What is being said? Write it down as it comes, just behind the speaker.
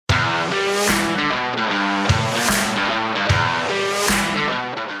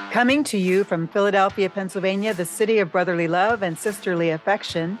Coming to you from Philadelphia, Pennsylvania, the city of brotherly love and sisterly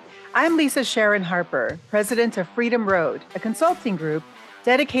affection, I'm Lisa Sharon Harper, president of Freedom Road, a consulting group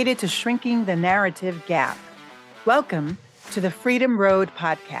dedicated to shrinking the narrative gap. Welcome to the Freedom Road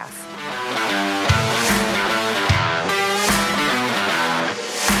podcast.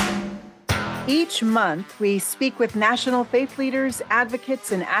 Each month, we speak with national faith leaders,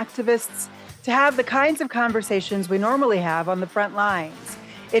 advocates, and activists to have the kinds of conversations we normally have on the front lines.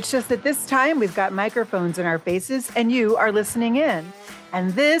 It's just that this time we've got microphones in our faces and you are listening in.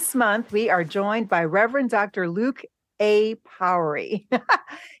 And this month we are joined by Reverend Dr. Luke A. Powery.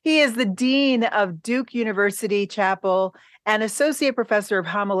 He is the Dean of Duke University Chapel and Associate Professor of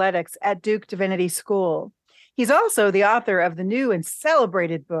Homiletics at Duke Divinity School. He's also the author of the new and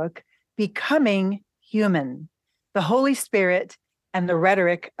celebrated book, Becoming Human, the Holy Spirit and the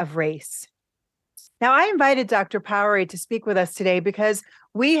Rhetoric of Race. Now, I invited Dr. Powery to speak with us today because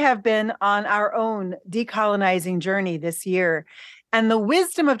we have been on our own decolonizing journey this year. And the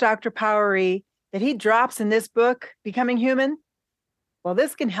wisdom of Dr. Powery that he drops in this book, Becoming Human, well,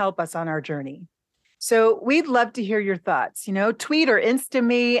 this can help us on our journey. So we'd love to hear your thoughts. Tweet or Insta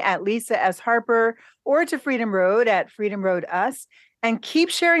me at Lisa S. Harper or to Freedom Road at Freedom Road Us. And keep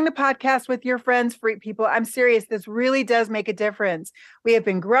sharing the podcast with your friends, free people. I'm serious. This really does make a difference. We have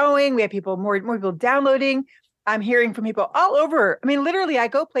been growing. We have more people downloading. I'm hearing from people all over. I mean, literally, I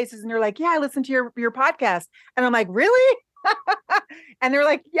go places and they're like, yeah, I listen to your podcast. And I'm like, really? And they're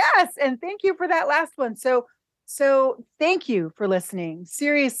like, yes. And thank you for that last one. So thank you for listening.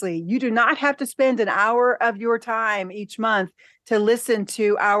 Seriously, you do not have to spend an hour of your time each month to listen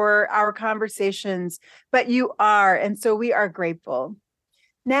to our conversations, but you are. And so we are grateful.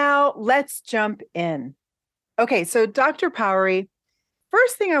 Now let's jump in. Okay, so Dr. Powery,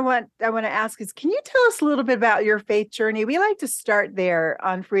 first thing I want to ask is, can you tell us a little bit about your faith journey? We like to start there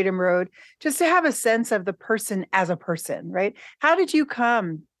on Freedom Road, just to have a sense of the person as a person, right? How did you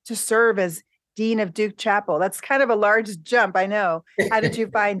come to serve as Dean of Duke Chapel? That's kind of a large jump, I know. How did you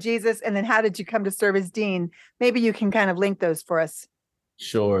find Jesus? And then how did you come to serve as Dean? Maybe you can kind of link those for us.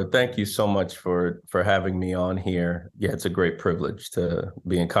 Sure. Thank you so much for having me on here. Yeah, it's a great privilege to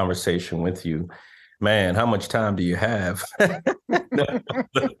be in conversation with you. Man, how much time do you have? I've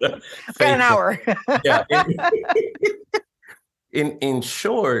got an hour. Yeah. In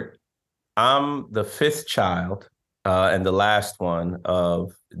short, I'm the fifth child and the last one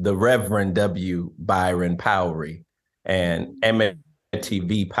of the Reverend W. Byron Powery and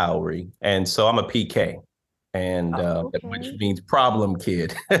MTV Powery. And so I'm a PK, and which means problem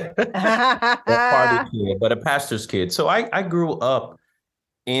kid, party kid, but a pastor's kid. So I grew up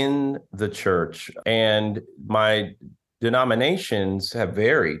in the church, and my denominations have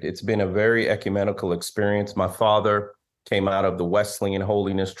varied. It's been a very ecumenical experience. My father came out of the Wesleyan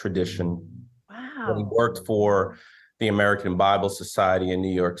holiness tradition. Wow. He worked for the American Bible Society in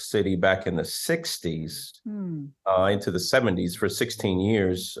New York City back in the 60s into the 70s for 16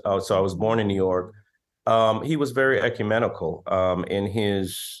 years. So I was born in New York. He was very ecumenical in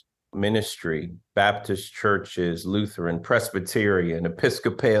his ministry: Baptist churches, Lutheran, Presbyterian,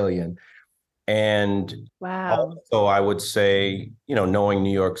 Episcopalian. And wow. Also, I would say, knowing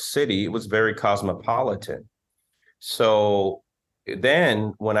New York City, it was very cosmopolitan. So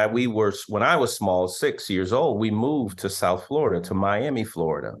then when I was small, 6 years old, we moved to South Florida, to Miami,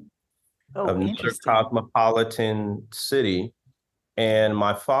 Florida, another cosmopolitan city. And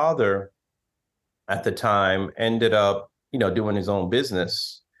my father at the time ended up, doing his own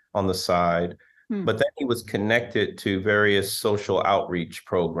business on the side. But then he was connected to various social outreach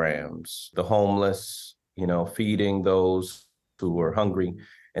programs, the homeless, feeding those who were hungry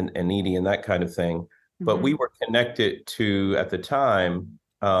and needy and that kind of thing. But we were connected to, at the time,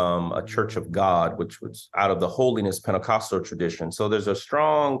 a Church of God, which was out of the holiness Pentecostal tradition. So there's a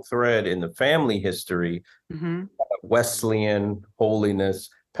strong thread in the family history, Wesleyan, holiness,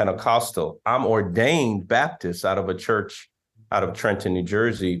 Pentecostal. I'm ordained Baptist out of a church out of Trenton, New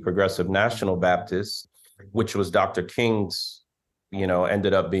Jersey, Progressive National Baptist, which was Dr. King's,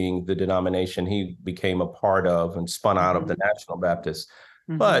 ended up being the denomination he became a part of and spun out of the National Baptist.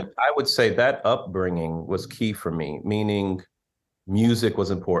 But I would say that upbringing was key for me, meaning music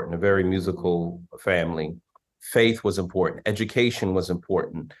was important, a very musical family. Faith was important. Education was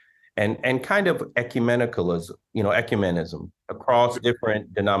important. And kind of ecumenicalism, ecumenism across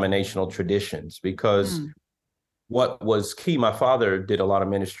different denominational traditions, because what was key, my father did a lot of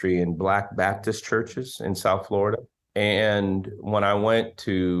ministry in Black Baptist churches in South Florida. And when I went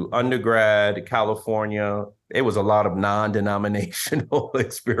to undergrad, California, it was a lot of non-denominational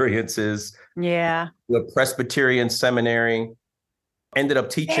experiences. Yeah. The Presbyterian seminary. Ended up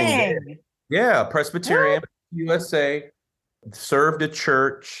teaching there. Dang. Yeah, What? Presbyterian USA, served a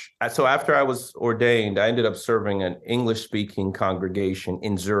church. So after I was ordained, I ended up serving an English-speaking congregation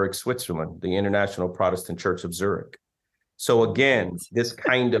in Zurich, Switzerland, the International Protestant Church of Zurich. So again, Right. this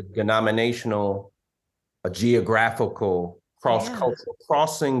kind of denominational, a geographical, Yeah. cross-cultural,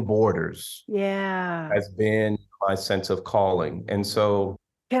 crossing borders Yeah. has been my sense of calling. And so,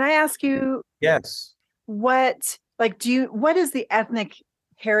 Can I ask you yes, what is the ethnic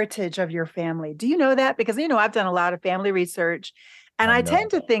heritage of your family? Do you know that? Because, I've done a lot of family research, and I I know. tend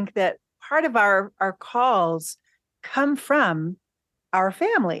to think that part of our calls come from our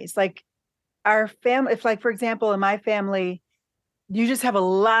families. Like our family, if like, for example, in my family, you just have a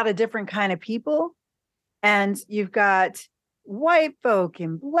lot of different kind of people, and you've got white folk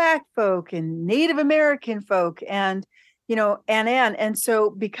and black folk and Native American folk and, and so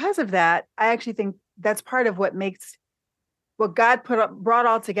because of that, I actually think that's part of what God brought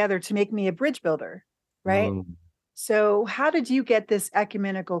all together to make me a bridge builder, right? Mm. So how did you get this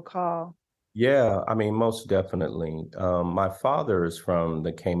ecumenical call? Yeah, I mean, most definitely. My father is from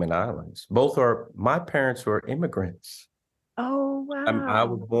the Cayman Islands. My parents were immigrants. Oh, I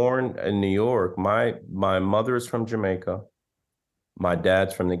was wow. born in New York. My mother is from Jamaica. My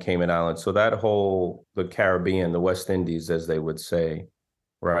dad's from the Cayman Islands. So the Caribbean, the West Indies, as they would say,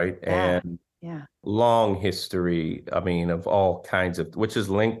 right? Yeah. And Yeah. long history, I mean, of all kinds of, which is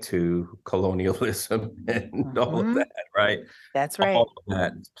linked to colonialism and all of Hmm. that, right? That's All right. of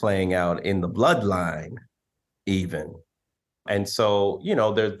that is playing out in the bloodline, even. And so,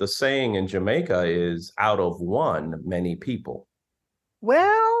 there's the saying in Jamaica is out of one, many people,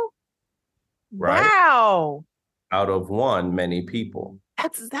 Well, right? wow. Out of one, many people.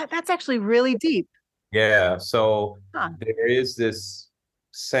 That's actually really deep. Yeah. So Huh. there is this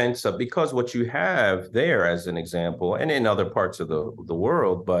sense of, because what you have there as an example, and in other parts of the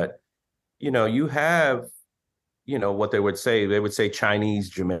world, but you have, what they would say Chinese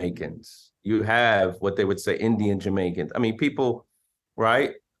Jamaicans. You have what they would say Indian Jamaicans. I mean, people,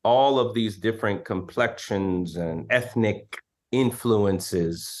 right? All of these different complexions and ethnic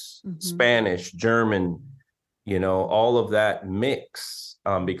influences, Hmm. Spanish, German, all of that mix,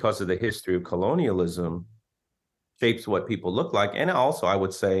 because of the history of colonialism, shapes what people look like. And also, I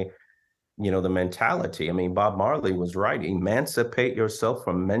would say, the mentality. I mean, Bob Marley was right. Emancipate yourself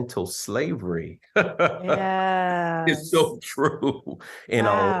from mental slavery. It's Yes. so true in a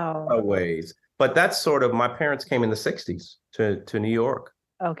lot Wow. of ways. But that's sort of, my parents came in the 60s to New York,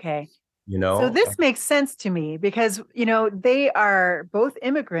 Okay. you So know? this makes sense to me because, they are both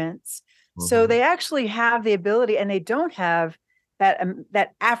immigrants. So Mhm. they actually have the ability and they don't have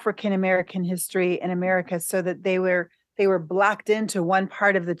that African American history in America so that they were blocked into one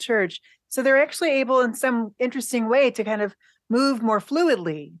part of the church. So they're actually able in some interesting way to kind of move more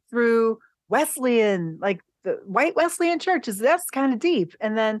fluidly through Wesleyan, like the white Wesleyan churches. That's kind of deep.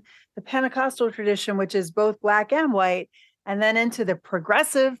 And then the Pentecostal tradition, which is both black and white, and then into the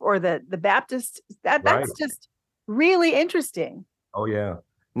progressive or the Baptist. Right. That's just really interesting. Oh, yeah.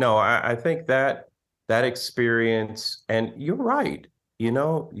 No, I think that experience, and you're right.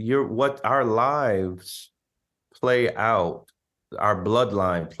 What our lives play out, our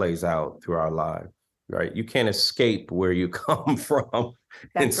bloodline plays out through our life, right? You can't escape where you come from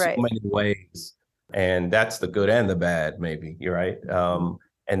in That's so right. many ways. And that's the good and the bad, maybe, you're right.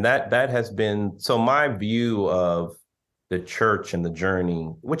 And that has been, so my view of the church and the journey,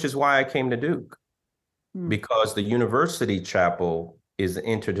 which is why I came to Duke, Mm. because the university chapel is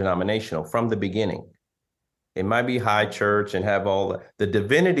interdenominational from the beginning. It might be high church and have all the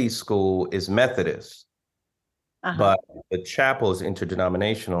divinity school is Methodist, Uh-huh. but the chapel is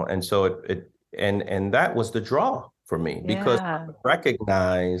interdenominational. And so and that was the draw for me, because Yeah. I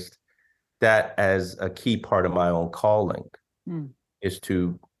recognized that as a key part of my own calling, Mm. is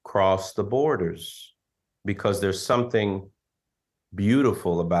to cross the borders, because there's something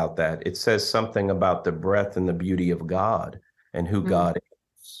beautiful about that. It says something about the breadth and the beauty of God and who Mm. God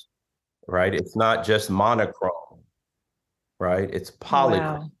is, right? It's not just monochrome, right? It's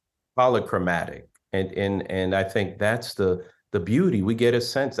Wow. polychromatic. And I think that's the beauty. We get a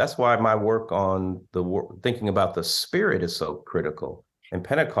sense. That's why my work on thinking about the spirit is so critical, and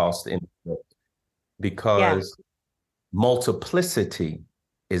Pentecost, Yeah. because multiplicity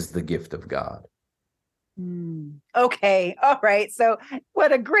is the gift of God. Mm. Okay. All right. So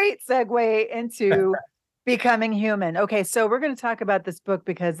what a great segue into becoming human. Okay, so we're going to talk about this book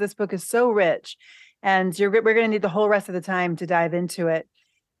because this book is so rich, and we're going to need the whole rest of the time to dive into it.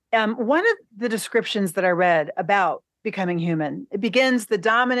 One of the descriptions that I read about becoming human. It begins the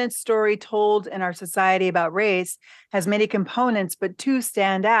dominant story told in our society about race has many components, but two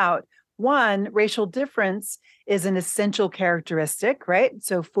stand out. One, racial difference is an essential characteristic, right?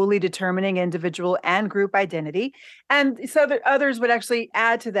 So fully determining individual and group identity. And so that others would actually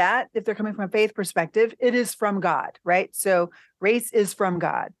add to that, if they're coming from a faith perspective, it is from God, right? So race is from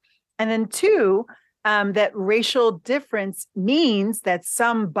God. And then two, that racial difference means that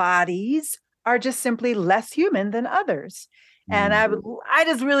some bodies are just simply less human than others. And I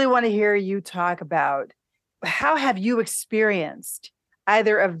just really want to hear you talk about, how have you experienced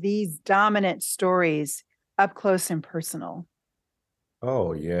either of these dominant stories up close and personal?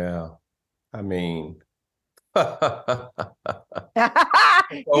 Oh, yeah. I mean, go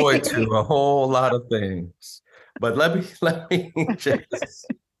into a whole lot of things. But let me just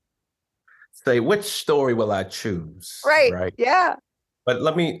say, which story will I choose? Right. Right. Yeah. But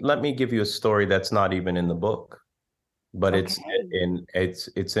let me give you a story that's not even in the book, but Okay.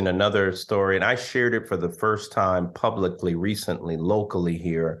 it's in another story. And I shared it for the first time publicly recently, locally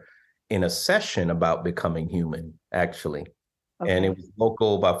here, in a session about becoming human, actually. And Okay. it was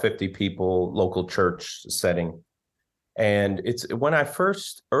local, about 50 people, local church setting. And it's when I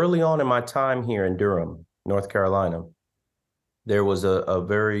first, early on in my time here in Durham, North Carolina, there was a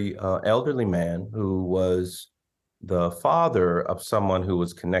very elderly man who was the father of someone who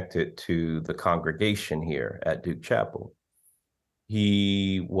was connected to the congregation here at Duke Chapel.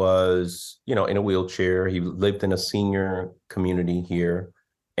 He was, in a wheelchair. He lived in a senior community here,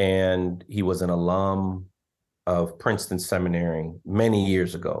 and he was an alum of Princeton Seminary many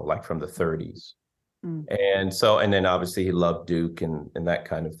years ago, like from the 30s. Mm. And then obviously he loved Duke and that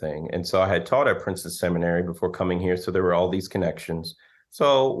kind of thing. And so I had taught at Princeton Seminary before coming here. So there were all these connections.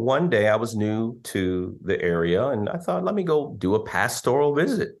 So one day I was new to the area and I thought, let me go do a pastoral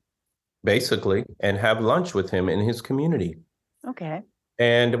visit, basically, and have lunch with him in his community. Okay.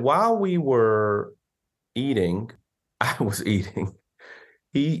 And while we were eating, I was eating,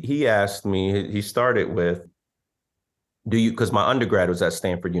 he asked me, he started with, because my undergrad was at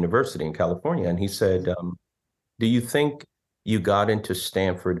Stanford University in California. And he said, do you think you got into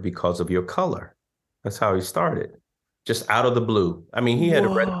Stanford because of your color? That's how he started, just out of the blue. I mean, he had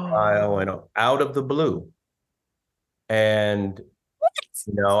read the bio Whoa. and out of the blue. And,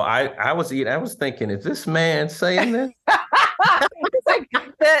 I was thinking, is this man saying this? It's like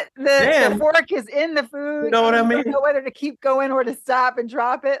the Damn, fork is in the you food know what and I you don't mean? know whether to keep going or to stop and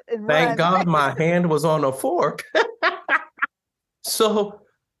drop it and Thank run. God my hand was on a fork. So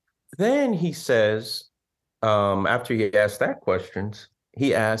then he says, after he asked that questions,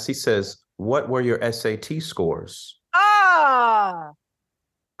 he says, what were your SAT scores? Ah,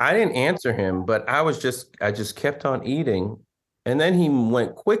 I didn't answer him, but I just kept on eating. And then he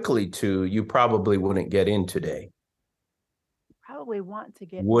went quickly to, you probably wouldn't get in today. probably want to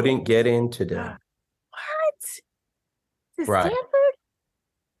get in. Wouldn't get in today. What? To Right. Stanford?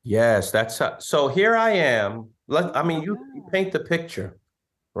 Yes, so here I am. Oh my You God. paint the picture,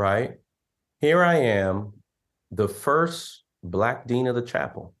 right? Here I am, the first Black dean of the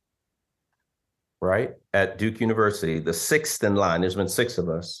chapel, right? At Duke University, the sixth in line. There's been six of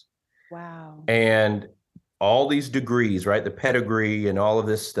us. Wow. And all these degrees, right? The pedigree and all of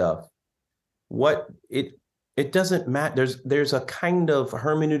this stuff. What it doesn't matter. There's a kind of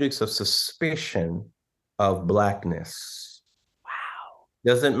hermeneutics of suspicion of Blackness. Wow.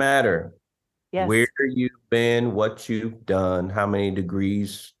 Doesn't matter where Yes. you've been, what you've done, how many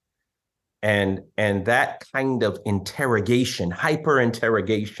degrees, and that kind of interrogation, hyper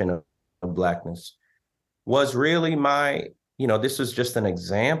interrogation of Blackness was really this is just an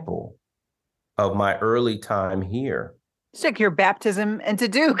example of my early time here. It's like your baptism into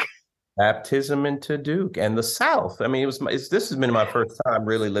Duke. Baptism into Duke and the South. I mean, this has been my first time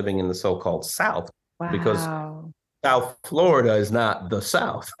really living in the so-called South, because Wow. South Florida is not the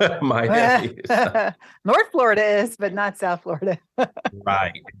South. Miami is not. North Florida is, but not South Florida.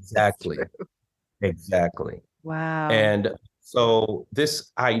 Right, That's exactly. true. Exactly. Wow. And so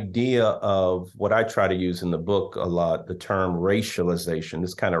this idea of what I try to use in the book a lot, the term racialization,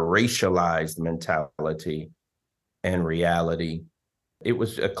 this kind of racialized mentality and reality, it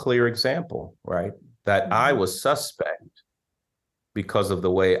was a clear example, right? That I was suspect because of the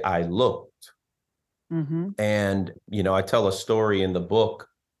way I looked. Mm-hmm. And, I tell a story in the book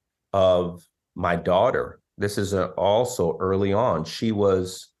of my daughter. This is also early on. She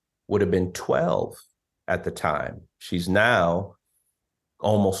would have been 12 at the time. She's now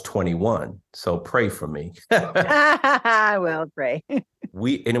almost 21. So pray for me. I will pray. And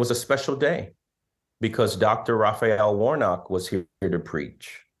it was a special day because Dr. Raphael Warnock was here to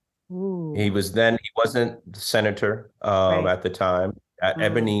preach. Ooh, He wasn't the senator right. at the time at Oh.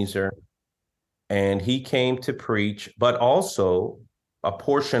 Ebenezer, and he came to preach, but also a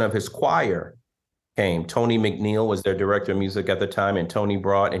portion of his choir came. Tony McNeil was their director of music at the time, and Tony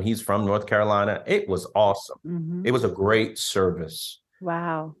brought, and he's from North Carolina. It was awesome. Mm-hmm. It was a great service.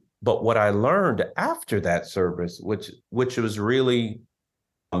 Wow. But what I learned after that service, which was really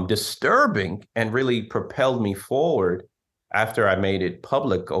disturbing and really propelled me forward after I made it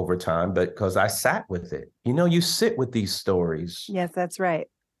public over time, but because I sat with it. You know, you sit with these stories Yes, that's right.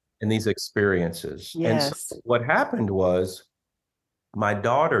 and these experiences. And so Yes. what happened was my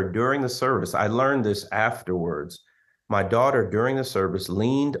daughter during the service, I learned this afterwards. My daughter during the service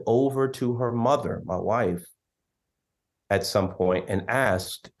leaned over to her mother, my wife, at some point and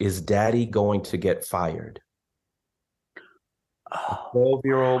asked, "Is daddy going to get fired?" A Oh,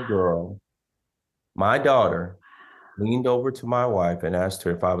 12-year-old girl, my daughter, leaned over to my wife and asked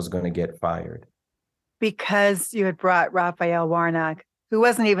her if I was going to get fired. because you had brought Raphael Warnock, who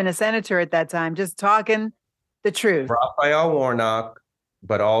wasn't even a senator at that time, just talking the truth. Raphael Warnock,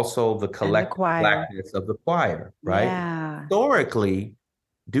 but also the And the collective choir. blackness of the choir, right? Yeah. Historically,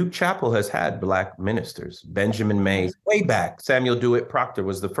 Duke Chapel has had Black ministers. Benjamin Yeah. Mays, way back. Samuel Dewitt Proctor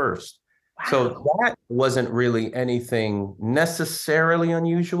was the first. So Wow. that wasn't really anything necessarily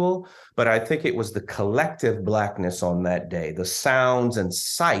unusual, but I think it was the collective Blackness on that day, the sounds and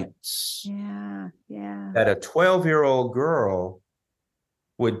sights Yeah. Yeah. that a 12-year-old girl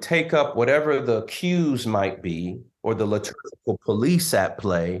would take up whatever the cues might be or the liturgical police at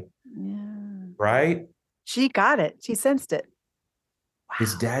play, Yeah. right? She got it. She sensed it.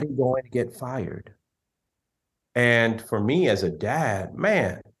 Is Wow. daddy going to get fired? And for me as a dad,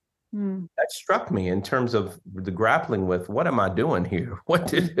 man, Mm. that struck me in terms of the grappling with what am I doing here? What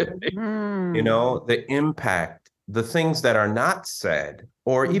did, Mm-hmm. the impact, the things that are not said,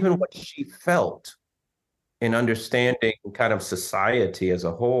 or even Mm-hmm. what she felt in understanding kind of society as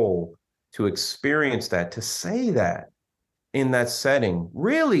a whole, to experience that, to say that in that setting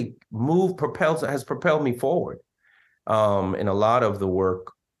really has propelled me forward in a lot of the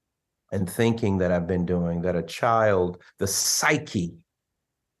work and thinking that I've been doing, that a child, the psyche,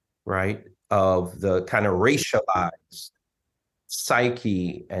 right, of the kind of racialized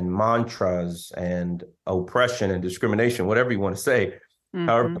psyche and mantras and oppression and discrimination, whatever you want to say,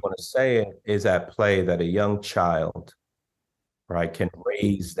 however Mm-hmm. you want to say it, is at play, that a young child, right, can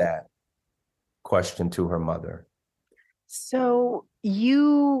raise that question to her mother. So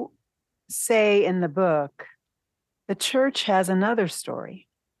you say in the book, the church has another story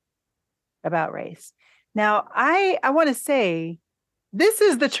about race. Now, I want to say this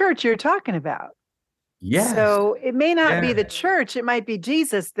is the church you're talking about. Yes. So it may not be the Yeah. church, it might be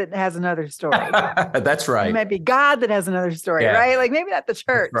Jesus that has another story. That's It right. might be God that has another story, Yeah, right? Like maybe not the that's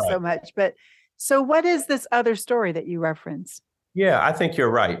church right. so much, but so what is this other story that you reference? Yeah, I think you're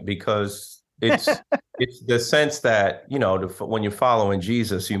right, because it's the sense that, when you're following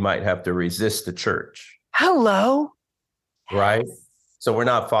Jesus, you might have to resist the church, Hello. right? So we're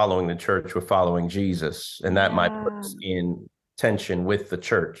not following the church, we're following Jesus, and that might put Yeah, us in tension with the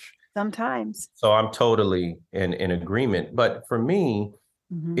church. sometimes. So I'm totally in agreement. But for me,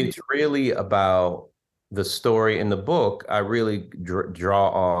 Mhm. it's really about the story in the book. I really draw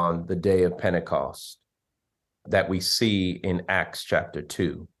on the day of Pentecost that we see in Acts chapter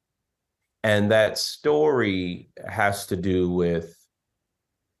 2. And that story has to do with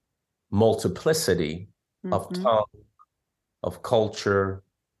multiplicity of Mhm. tongue, of culture,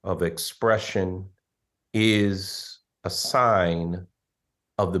 of expression, is a sign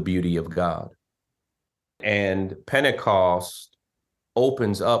of the beauty of God. And Pentecost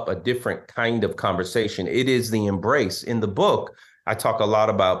opens up a different kind of conversation. It is the embrace. In the book, I talk a lot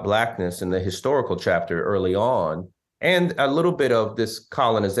about Blackness in the historical chapter early on, and a little bit of this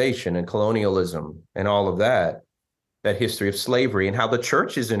colonization and colonialism and all of that, that history of slavery and how the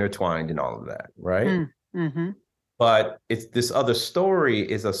church is intertwined in all of that, right? Mm-hmm. But it's this other story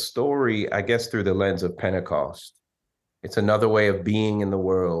is a story, I guess, through the lens of Pentecost. It's another way of being in the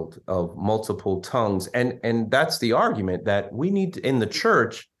world, of multiple tongues. And that's the argument, that we need to, in the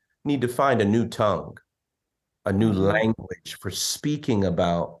church, need to find a new tongue, a new Mm-hmm. language for speaking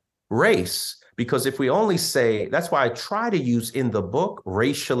about race. Because if we only say, that's why I try to use in the book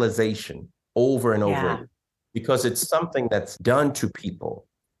racialization over and over Yeah. again, because it's something that's done to people.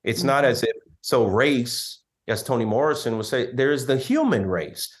 It's not Mhm. as if, so race, as Toni Morrison would say, there's the human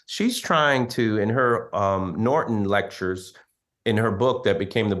race. She's trying to, in her Norton lectures, in her book that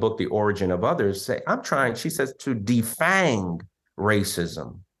became the book, The Origin of Others, she says, to defang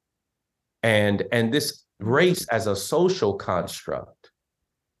racism and this race as a social construct.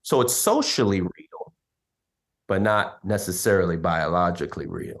 So it's socially real, but not necessarily biologically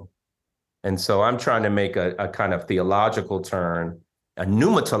real. And so I'm trying to make a kind of theological turn, a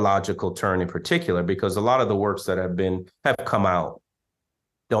pneumatological turn in particular, because a lot of the works that have come out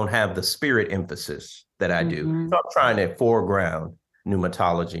don't have the spirit emphasis that I do. Mm-hmm. So I'm trying to foreground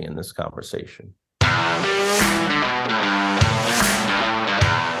pneumatology in this conversation.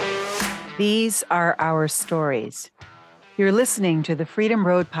 These are our stories. You're listening to the Freedom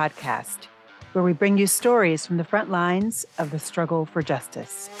Road podcast, where we bring you stories from the front lines of the struggle for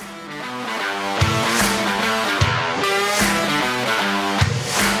justice.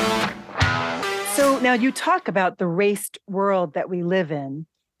 So now you talk about the raced world that we live in,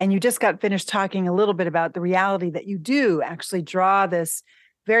 and you just got finished talking a little bit about the reality that you do actually draw this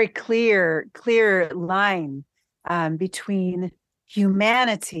very clear line between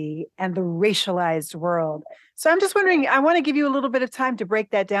humanity and the racialized world. So I'm just wondering, I want to give you a little bit of time to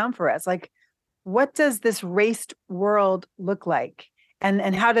break that down for us. Like, what does this raced world look like?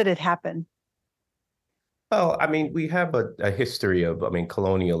 And how did it happen? Well, I mean, we have a history of,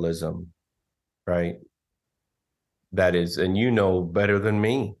 colonialism, right? That is, and you know better than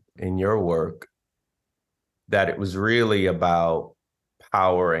me in your work, that it was really about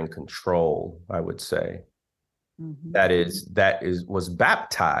power and control, I would say. Mm-hmm. That was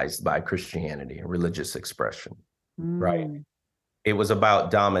baptized by Christianity, a religious expression, right? It was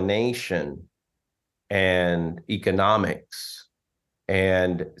about domination and economics.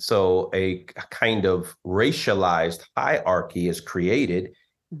 And so a kind of racialized hierarchy is created,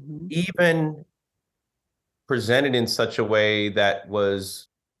 even presented in such a way that was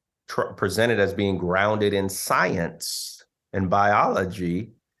presented as being grounded in science and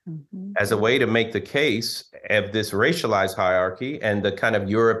biology, as a way to make the case of this racialized hierarchy, and the kind of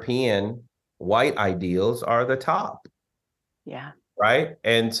European white ideals are the top. Yeah. Right.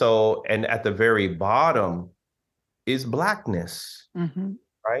 And so, and at the very bottom is Blackness,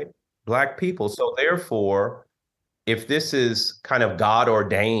 right? Black people. So therefore, if this is kind of God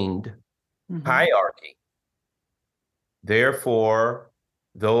ordained hierarchy, therefore,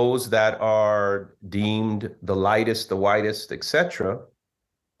 those that are deemed the lightest, the whitest, etc.,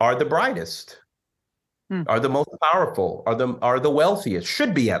 are the brightest, are the most powerful, are the wealthiest,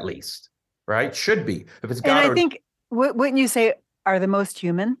 should be at least, right? Should be. If it's God, and I think, wouldn't you say are the most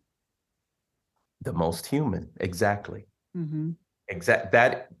human? The most human, exactly.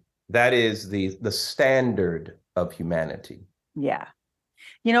 That is the standard of humanity. Yeah.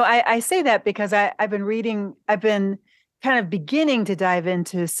 You know, I say that because I've been kind of beginning to dive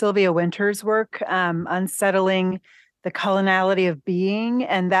into Sylvia Wynter's work, Unsettling the Coloniality of Being.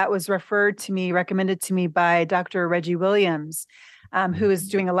 And that was recommended to me by Dr. Reggie Williams, who is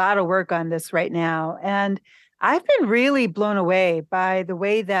doing a lot of work on this right now. And I've been really blown away by the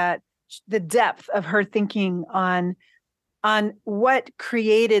way that the depth of her thinking on what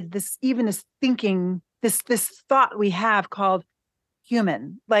created this, even this thinking, this thought we have called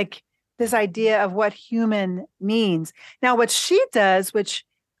human, like this idea of what human means. Now, what she does, which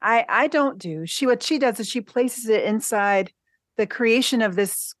I don't do, what she does is she places it inside the creation of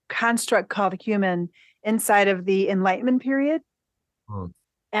this construct called human inside of the Enlightenment period.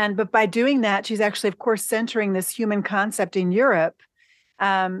 But by doing that, she's actually, of course, centering this human concept in Europe,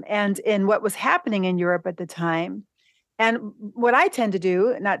 and in what was happening in Europe at the time. And what I tend to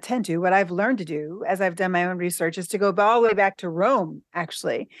do, what I've learned to do as I've done my own research, is to go all the way back to Rome,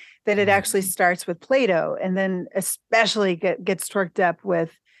 actually, that it actually starts with Plato, and then especially gets torqued up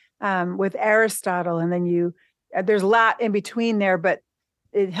with Aristotle. And then there's a lot in between there, but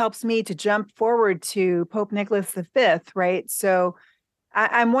it helps me to jump forward to Pope Nicholas V, right? So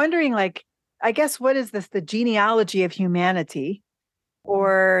I'm wondering, like, I guess, what is this, the genealogy of humanity,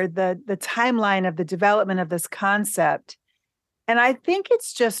 or the timeline of the development of this concept? And I think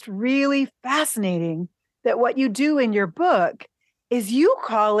it's just really fascinating that what you do in your book is you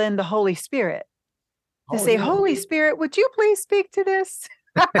call in the Holy Spirit to say, yeah, Holy Spirit, would you please speak to this?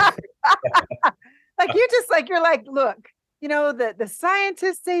 Like, you're like, look, the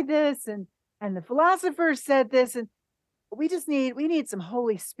scientists say this, and the philosophers said this, and we need some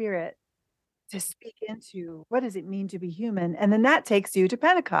Holy Spirit to speak into what does it mean to be human. And then that takes you to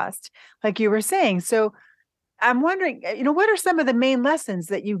Pentecost, like you were saying. So I'm wondering, what are some of the main lessons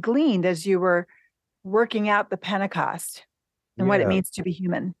that you gleaned as you were working out the Pentecost and what it means to be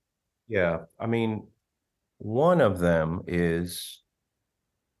human? Yeah. I mean, one of them is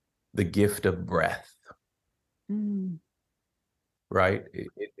the gift of breath. Right?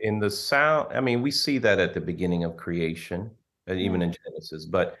 In the sound, I mean, we see that at the beginning of creation, and even in Genesis,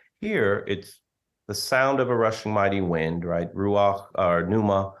 but here it's the sound of a rushing mighty wind, right? Ruach or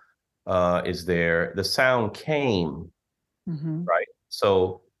Pneuma is there. The sound came, right?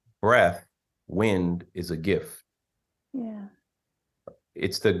 So breath, wind is a gift. Yeah.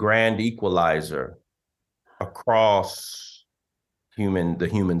 It's the grand equalizer across the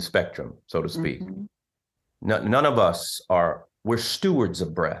human spectrum, so to speak. None of us we're stewards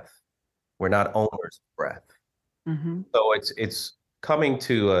of breath. We're not owners of breath. So it's coming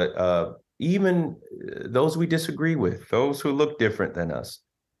to even those we disagree with, those who look different than us,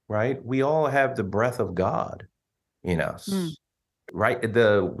 right? We all have the breath of God in us, right?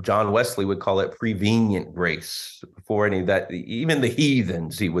 The John Wesley would call it prevenient grace for any that, even the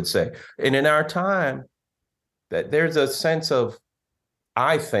heathens, he would say. And in our time, that there's a sense of,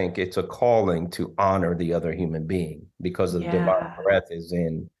 I think it's a calling to honor the other human being because the divine breath is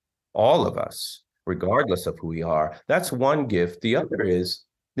in all of us, regardless of who we are. That's one gift. The other is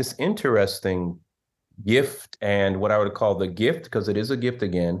this interesting gift, and what I would call the gift, because it is a gift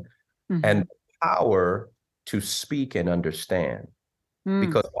again, and power to speak and understand.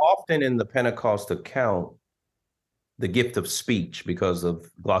 Because often in the Pentecost account, the gift of speech, because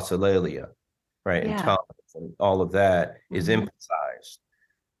of glossolalia, right, and tongues and all of that is emphasized.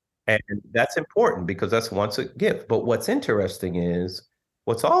 And that's important because that's once a gift. But what's interesting is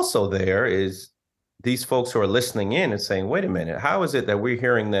what's also there is these folks who are listening in and saying, wait a minute, how is it that we're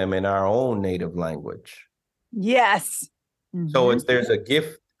hearing them in our own native language? Yes. So there's a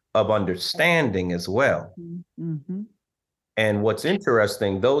gift of understanding as well. And what's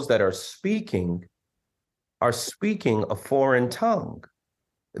interesting, those that are speaking a foreign tongue.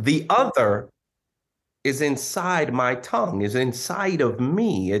 The other is inside my tongue, is inside of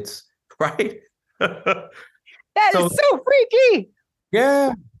me. It's right. That is so freaky.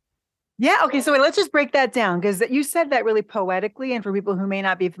 Yeah. Yeah. Okay. So let's just break that down, because you said that really poetically. And for people who may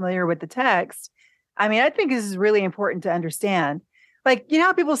not be familiar with the text, I mean, I think this is really important to understand. Like, you know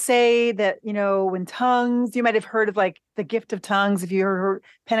how people say that, you know, when tongues, you might have heard of like the gift of tongues. If you heard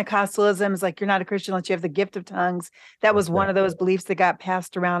Pentecostalism, is like, you're not a Christian unless you have the gift of tongues. That was one of those beliefs that got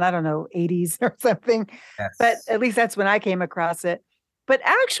passed around, I don't know, 80s or something. Yes. But at least that's when I came across it. But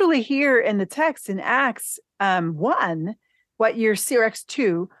actually here in the text in Acts 1, what you're seeing, Acts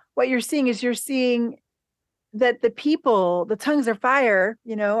 2, what you're seeing is you're seeing that the tongues of fire,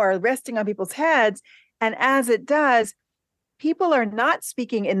 you know, are resting on people's heads. And as it does, people are not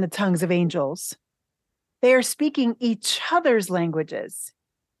speaking in the tongues of angels. They are speaking each other's languages.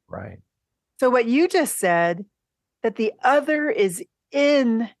 Right. So what you just said, that the other is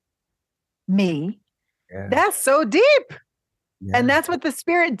in me, that's so deep. Yeah. And that's what the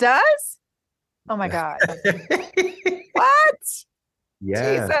Spirit does? Oh my God. What?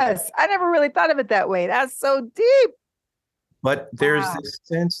 Yeah. Jesus. I never really thought of it that way. That's so deep. But there's this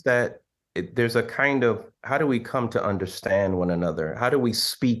sense that there's a kind of, how do we come to understand one another? How do we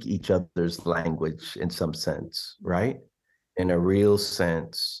speak each other's language in some sense, right? In a real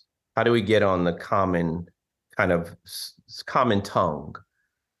sense. How do we get on the common tongue?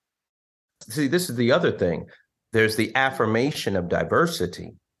 See, this is the other thing. There's the affirmation of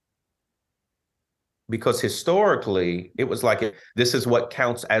diversity. Because historically, it was like, this is what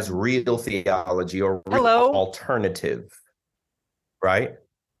counts as real theology or real alternative, right?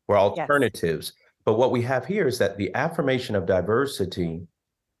 We're alternatives. Yes. But what we have here is that the affirmation of diversity,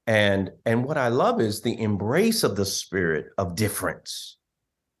 and what I love is the embrace of the spirit of difference,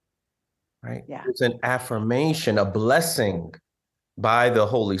 right? Yeah. It's an affirmation, a blessing by the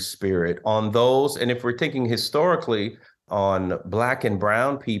Holy Spirit on those. And if we're thinking historically on Black and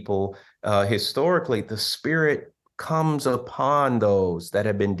brown people, historically, the Spirit comes upon those that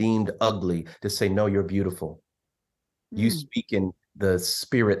have been deemed ugly to say, no, you're beautiful. You speak in the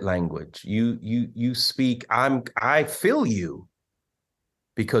spirit language. You speak, I feel you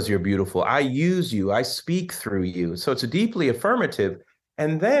because you're beautiful. I use you. I speak through you. So it's a deeply affirmative.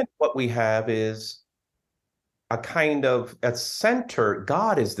 And then what we have is a kind of a center.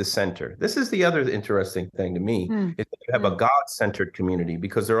 God is the center. This is the other interesting thing to me, is that you have a God-centered community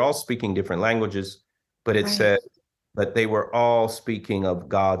because they're all speaking different languages, but it said that they were all speaking of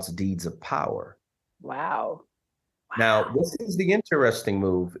God's deeds of power. Wow. Now, this is the interesting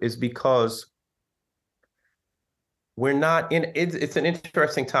move, is because we're not in, it's an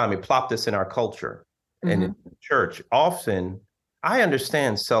interesting time. It plopped us in our culture and in the church. Often, I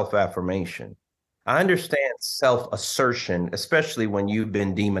understand self-affirmation. I understand self-assertion, especially when you've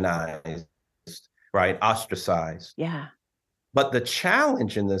been demonized, right? Ostracized. Yeah. But the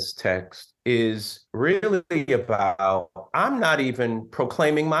challenge in this text is really about, I'm not even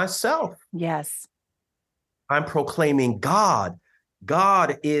proclaiming myself. Yes. I'm proclaiming God.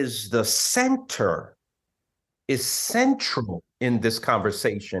 God is the center, is central in this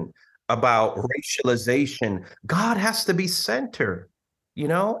conversation about racialization. God has to be center,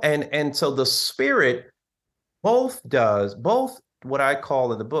 and so the Spirit both what I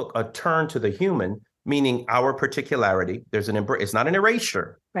call in the book a turn to the human, meaning our particularity. There's it's not an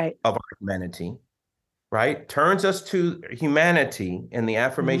erasure Right. of our humanity, right? Turns us to humanity and the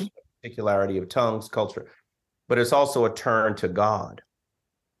affirmation of particularity of tongues, culture, but it's also a turn to God.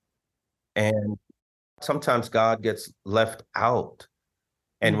 And sometimes God gets left out,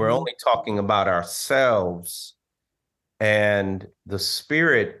 and we're only talking about ourselves. And the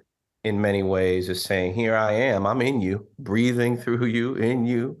Spirit, in many ways, is saying, "Here I am. I'm in you, breathing through you, in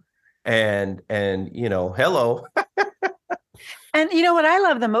you, and hello." And what I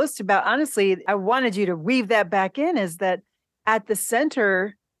love the most about, honestly, I wanted you to weave that back in, is that at the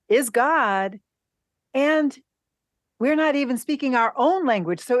center is God, and we're not even speaking our own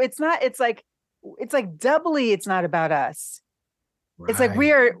language. So it's like doubly, it's not about us. It's like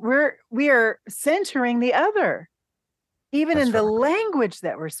Right. we are centering the other, even in That's the right. language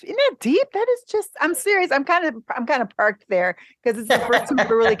that we're speaking. Isn't that deep? That is just, I'm serious. I'm kind of parked there because it's the first time I've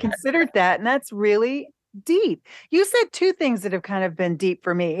ever really considered that. And that's really deep. You said two things that have kind of been deep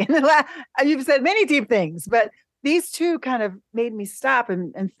for me. You've said many deep things, but these two kind of made me stop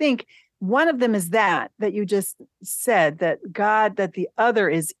and think. One of them is that you just said, that God, that the other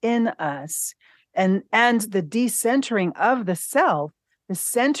is in us, and the decentering of the self, the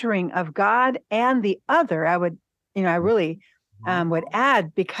centering of God and the other. I really would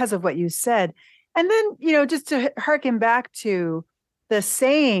add, because of what you said. And then, just to harken back to the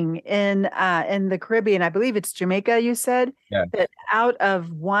saying in the Caribbean, I believe it's Jamaica, you said, Yeah. that out of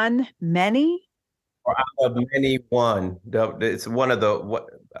one, many. Or out of many, one. It's one of what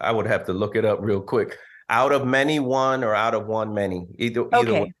I would have to look it up real quick. Out of many, one, or out of one, many. Either way.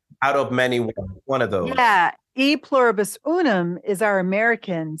 Okay. Out of many, one of those. Yeah. E pluribus unum is our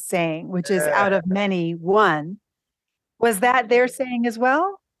American saying, which is out of many, one. Was that their saying as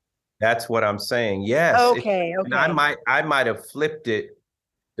well? That's what I'm saying. Yes. Okay. And I might have flipped it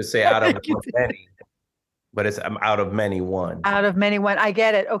to say out of one many, but I'm out of many, one. Out of many, one. I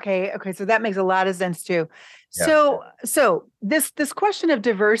get it. Okay. So that makes a lot of sense too. Yeah. So this question of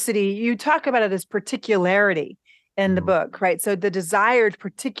diversity, you talk about it as particularity in the book, right? So the desired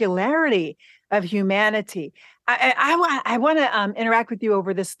particularity of humanity. I want to interact with you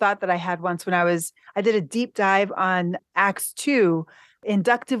over this thought that I had once when I did a deep dive on Acts 2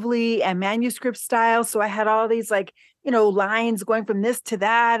 inductively and manuscript style. So I had all these lines going from this to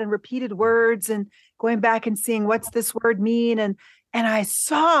that and repeated words and going back and seeing what's this word mean. And I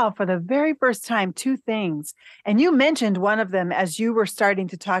saw for the very first time two things. And you mentioned one of them as you were starting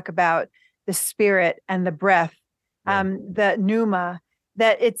to talk about the spirit and the breath, the pneuma,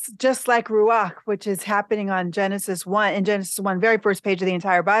 that it's just like ruach, which is happening in Genesis 1, very first page of the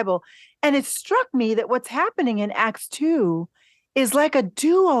entire Bible. And it struck me that what's happening in Acts 2 is like a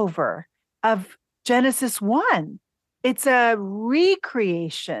do-over of Genesis 1. It's a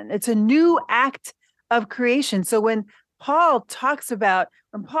recreation. It's a new act of creation. So when Paul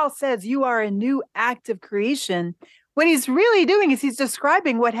says you are a new act of creation, what he's really doing is he's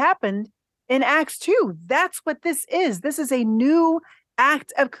describing what happened in Acts 2. That's what this is. This is a new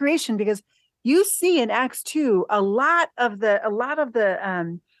act of creation, because you see in Acts 2 a lot of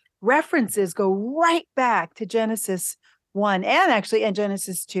the references go right back to Genesis 1 and actually in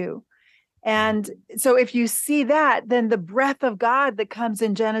Genesis 2. And so if you see that, then the breath of God that comes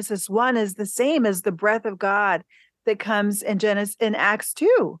in Genesis 1 is the same as the breath of God that comes in Acts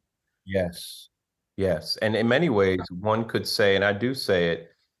 2. Yes. Yes. And in many ways, one could say, and I do say it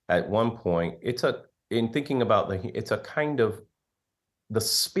at one point, in thinking about it's a kind of, the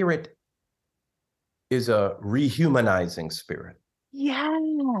spirit is a rehumanizing spirit. Yeah.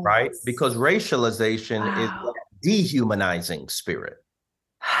 Right? Because racialization is Wow. a dehumanizing spirit.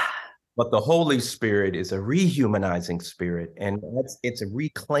 But the Holy Spirit is a rehumanizing spirit. And it's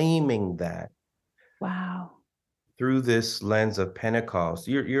reclaiming that. Wow. Through this lens of Pentecost.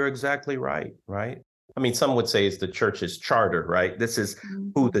 You're exactly right, right? I mean, some would say it's the church's charter, right? This is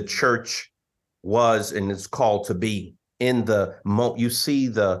who the church was and is called to be. You see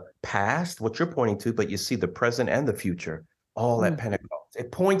the past, what you're pointing to, but you see the present and the future, all at Pentecost.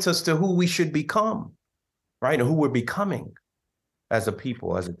 It points us to who we should become, right? And who we're becoming as a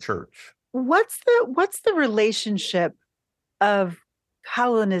people, as a church. What's the relationship of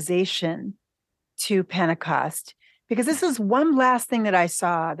colonization to Pentecost? Because this is one last thing that I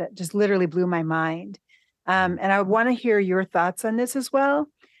saw that just literally blew my mind. And I want to hear your thoughts on this as well.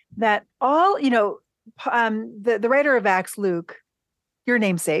 That all, the writer of Acts, Luke, your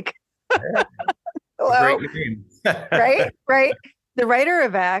namesake. Yeah, a Hello. great name. Right? Right. The writer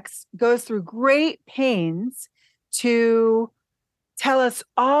of Acts goes through great pains to tell us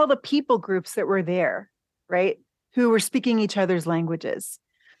all the people groups that were there, right? Who were speaking each other's languages.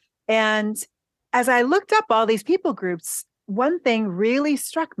 And as I looked up all these people groups, one thing really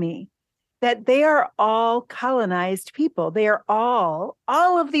struck me that they are all colonized people. They are all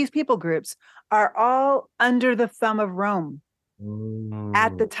of these people groups are all under the thumb of Rome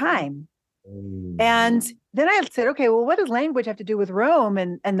at the Mm, time. mm. And then I said, okay, well, what does language have to do with Rome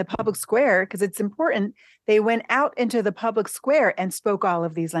and the public square? Because it's important. They went out into the public square and spoke all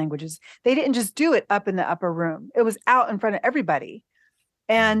of these languages. They didn't just do it up in the upper room, it was out in front of everybody.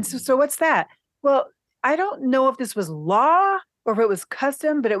 And so what's that? Well, I don't know if this was law or if it was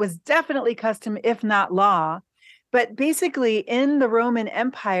custom, but it was definitely custom, if not law. But basically, in the Roman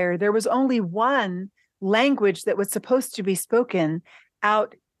Empire, there was only one language that was supposed to be spoken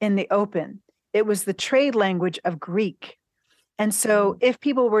out in the open. It was the trade language of Greek. And so, if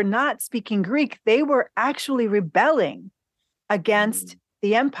people were not speaking Greek, they were actually rebelling against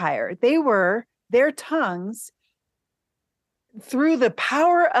the empire. Their tongues, through the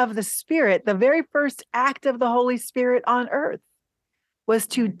power of the Spirit, the very first act of the Holy Spirit on earth was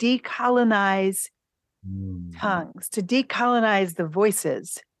to decolonize Mm. tongues, to decolonize the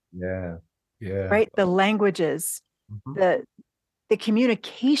voices, Yeah. Yeah. right? The languages, Mhm. the the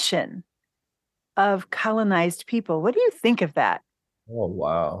communication of colonized people. What do you think of that? Oh,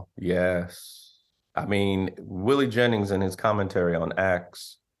 wow. Yes. I mean, Willie Jennings in his commentary on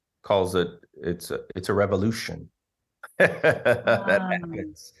Acts calls it it's a revolution that Um,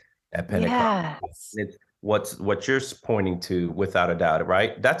 happens at Pentecost. yes. It's what you're pointing to without a doubt,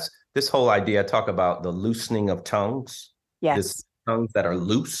 right? That's this whole idea. I talk about the loosening of tongues, this Yes. tongues that are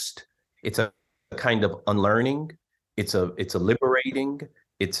loosed. It's a kind of unlearning. It's a liberating.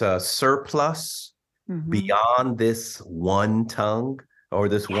 It's a surplus Hmm. beyond this one tongue or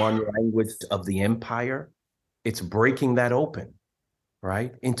this one Yeah. language of the empire. It's breaking that open,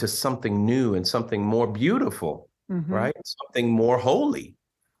 right, into something new and something more beautiful, Hmm. right? Something more holy,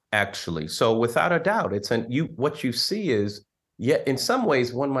 actually. So without a doubt, it's an you what you see is, yet in some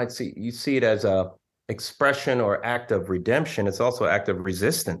ways one might see you see it as a expression or act of redemption. It's also an act of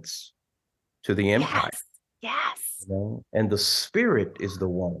resistance to the empire, Yes. Yes. you know? And the spirit is the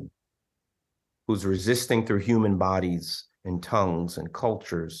one who's resisting through human bodies and tongues and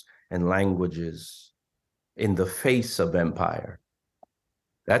cultures and languages in the face of empire.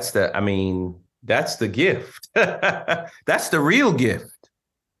 I mean, that's the gift. That's the real gift.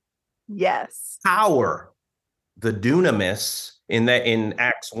 Yes. Power, the dunamis in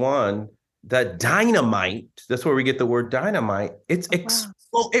Acts 1, the dynamite, that's where we get the word dynamite. Oh,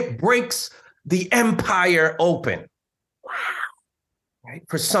 wow. It breaks the empire open, Wow. right?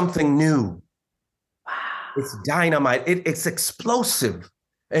 For something new. It's Wow. dynamite. It's explosive.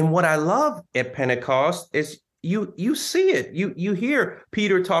 And what I love at Pentecost is you see it. You hear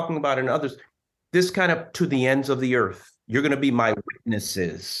Peter talking about it and others, this kind of to the ends of the earth. You're going to be my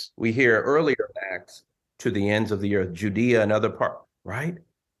witnesses. We hear earlier in Acts, to the ends of the earth, Judea and other part, right?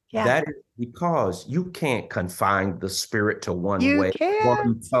 Yeah. That is because you can't confine the spirit to one You way, can't.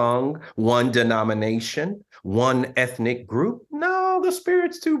 one tongue, one denomination, one ethnic group. No, the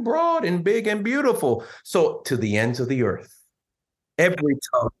spirit's too broad and big and beautiful. So to the ends of the earth, every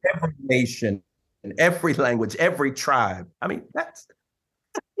tongue, every nation, and every language, every tribe. I mean, that's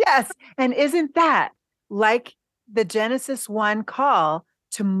Yes. And isn't that like the Genesis 1 call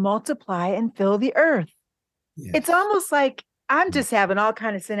to multiply and fill the earth? It's yes. almost like I'm just having all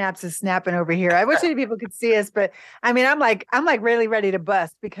kind of synapses snapping over here. I wish any people could see us, but I mean, I'm like really ready to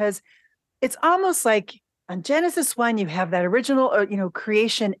bust because it's almost like on Genesis 1, you have that original,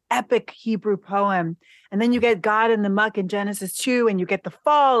 creation epic Hebrew poem. And then you get God in the muck in Genesis 2, and you get the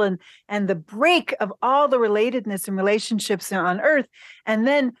fall and the break of all the relatedness and relationships on earth. And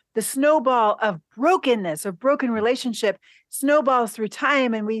then the snowball of brokenness, of broken relationship snowballs through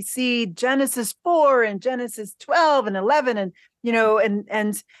time. And we see Genesis 4 and Genesis 12 and 11 and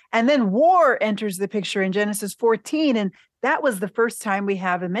and then war enters the picture in Genesis 14. And that was the first time we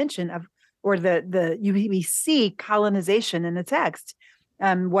have a mention of or we see colonization in the text.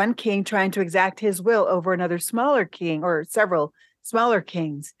 One king trying to exact his will over another smaller king or several smaller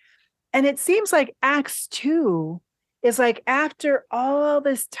kings. And it seems like Acts 2 is like after all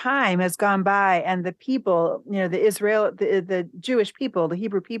this time has gone by and the people, the Jewish people, the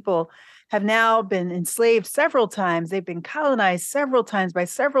Hebrew people have now been enslaved several times. They've been colonized several times by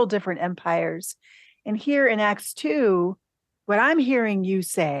several different empires. And here in Acts 2, what I'm hearing you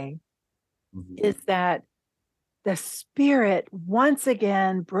say Mhm. is that the Spirit once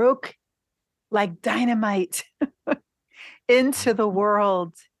again broke like dynamite into the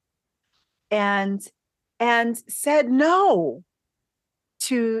world and said no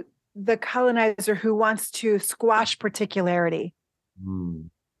to the colonizer who wants to squash particularity.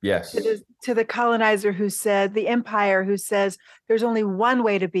 Yes. To the colonizer who said, the empire who says there's only one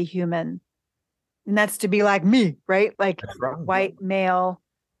way to be human, and that's to be like me, right? Like right. White, male,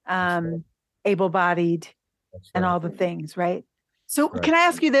 able-bodied, and all the things, right? So can I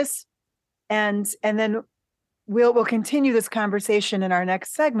ask you this? And then we'll continue this conversation in our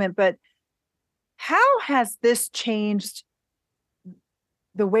next segment, but how has this changed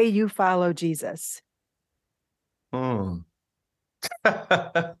the way you follow Jesus?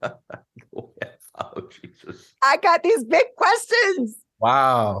 Jesus. I got these big questions.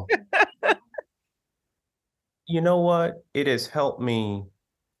 Wow. You know what? It has helped me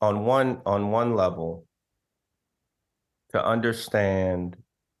on one level to understand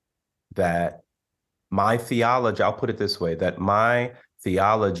that my theology, I'll put it this way, that my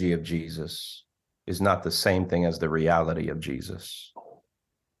theology of Jesus is not the same thing as the reality of Jesus.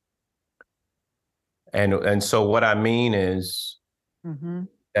 And so what I mean is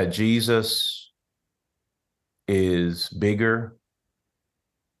that Jesus is bigger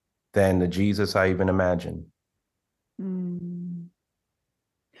than the Jesus I even imagined. Bro,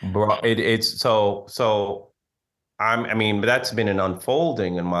 it's so I mean, that's been an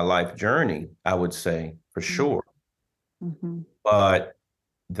unfolding in my life journey, I would say, for sure. But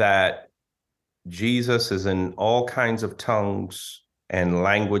that Jesus is in all kinds of tongues and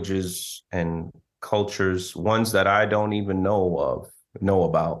languages and cultures, ones that I don't even know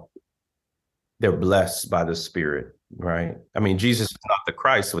about. They're blessed by the Spirit, right? I mean, Jesus is not the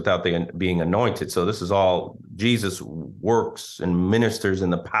Christ without being anointed. So this is all, Jesus works and ministers in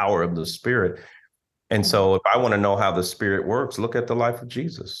the power of the Spirit. And so if I want to know how the Spirit works, look at the life of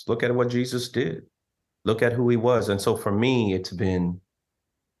Jesus. Look at what Jesus did. Look at who he was. And so for me, it's been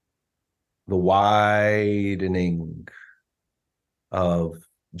the widening of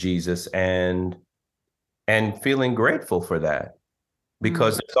Jesus and feeling grateful for that.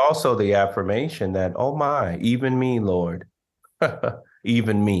 Because it's also the affirmation that, oh my, even me, Lord,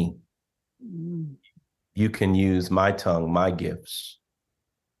 even me, you can use my tongue, my gifts.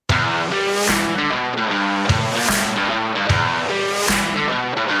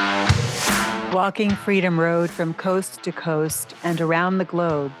 Walking Freedom Road from coast to coast and around the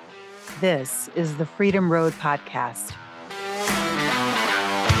globe, this is the Freedom Road Podcast.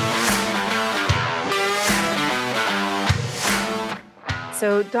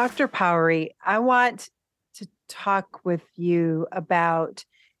 So, Dr. Powery, I want to talk with you about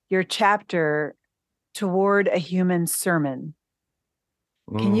your chapter, Toward a Human Sermon.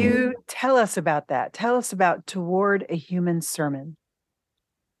 Can you tell us about that? Tell us about Toward a Human Sermon.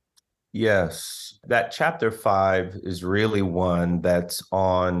 Yes, that chapter 5 is really one that's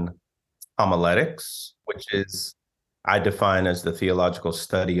on homiletics, which is, I define as the theological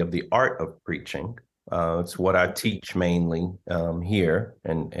study of the art of preaching. It's what I teach mainly here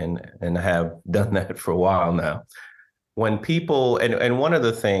and have done that for a while now. When people, and one of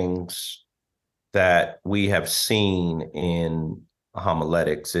the things that we have seen in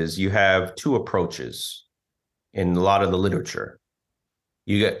homiletics is you have two approaches in a lot of the literature.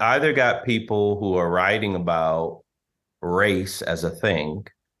 You either got people who are writing about race as a thing,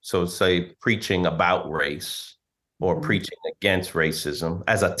 so say preaching about race or preaching against racism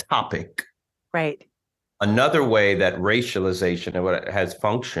as a topic. Right. Another way that racialization has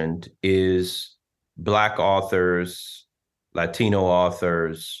functioned is Black authors, Latino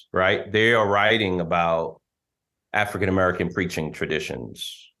authors, right? They are writing about African-American preaching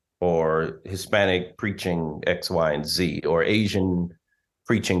traditions or Hispanic preaching X, Y, and Z, or Asian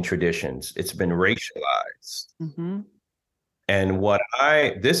preaching traditions. It's been racialized. And what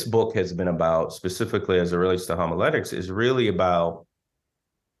this book has been about, specifically as it relates to homiletics, is really about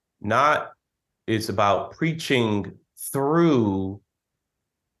it's about preaching through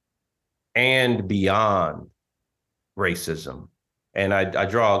and beyond racism. And I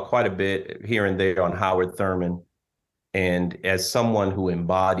draw quite a bit here and there on Howard Thurman, and as someone who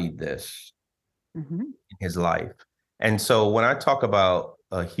embodied this in his life. And so when I talk about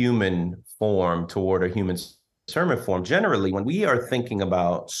a human form toward a human sermon form, generally, when we are thinking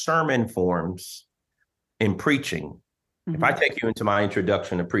about sermon forms in preaching, if I take you into my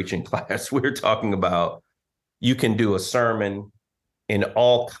introduction to preaching class, we're talking about you can do a sermon in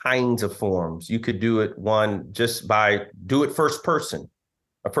all kinds of forms. You could do it do it first person,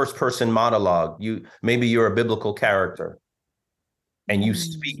 a first person monologue. Maybe you're a biblical character and you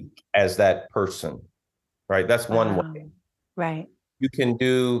speak as that person, right? That's one Wow. way. Right. You can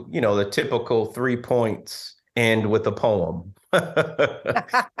do, the typical 3 points end with a poem.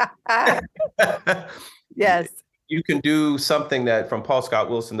 Yes. You can do something that from Paul Scott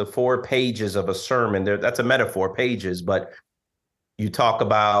Wilson, the 4 pages of a sermon. There, that's a metaphor, pages, but you talk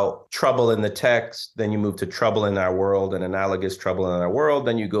about trouble in the text, then you move to trouble in our world and analogous trouble in our world.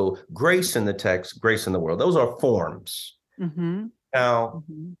 Then you go grace in the text, grace in the world. Those are forms. Mm-hmm. Now,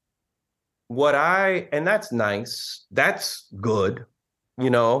 Mm-hmm. and that's nice. That's good.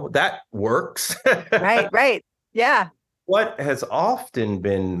 That works. Right. Right. Yeah. What has often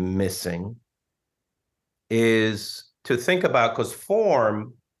been missing is to think about, because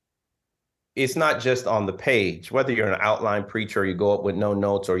form is not just on the page, whether you're an outline preacher, or you go up with no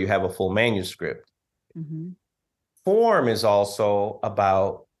notes, or you have a full manuscript. Mm-hmm. Form is also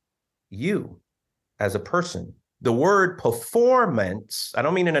about you as a person. The word performance, I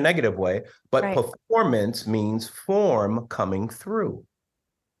don't mean in a negative way, but Right. performance means form coming through.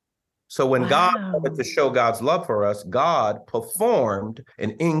 So when God wanted to Wow. show God's love for us, God performed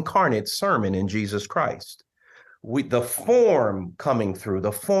an incarnate sermon in Jesus Christ. The form coming through,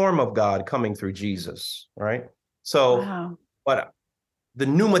 the form of God coming through Jesus, right? So, Wow. but the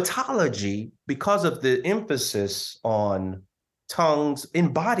pneumatology, because of the emphasis on tongues,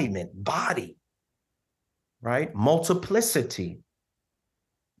 embodiment, body, right? Multiplicity,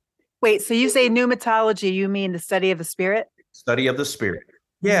 Wait, so you say pneumatology, you mean the study of the spirit? study of the spirit.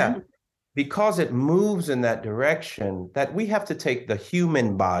 Yeah, Mm-hmm. because it moves in that direction, that we have to take the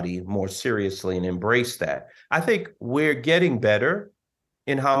human body more seriously and embrace that. I think we're getting better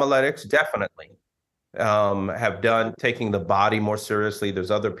in homiletics, definitely. Have done taking the body more seriously.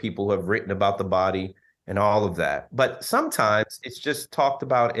 There's other people who have written about the body and all of that. But sometimes it's just talked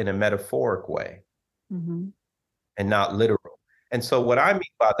about in a metaphoric way Mm-hmm. and not literal. And so what I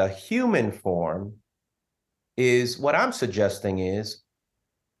mean by the human form is, what I'm suggesting is,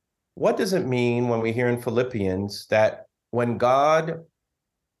 what does it mean when we hear in Philippians that when God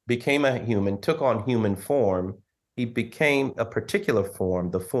became a human, took on human form, he became a particular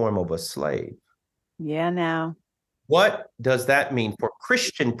form, the form of a slave? Yeah, now. What does that mean for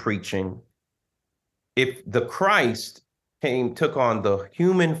Christian preaching? If the Christ took on the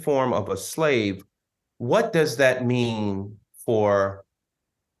human form of a slave, what does that mean for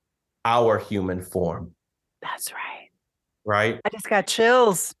our human form? That's right. Right? I just got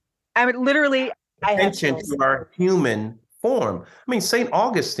chills. I mean, literally, I have Attention chills. to our human form. I mean, St.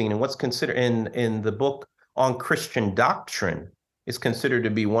 Augustine, in what's considered in the book on Christian doctrine, is considered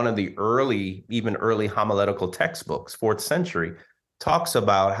to be one of the even early homiletical textbooks, 4th century, talks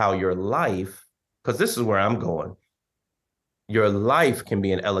about how your life, because this is where I'm going, your life can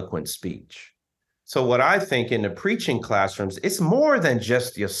be an eloquent speech. So what I think in the preaching classrooms, it's more than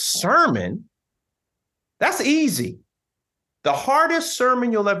just your sermon. That's easy. The hardest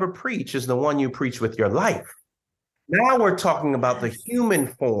sermon you'll ever preach is the one you preach with your life. Now we're talking about the human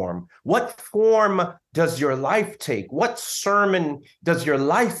form. What form does your life take? What sermon does your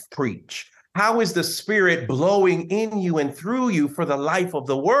life preach? How is the Spirit blowing in you and through you for the life of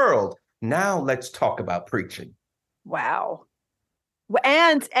the world? Now let's talk about preaching. Wow.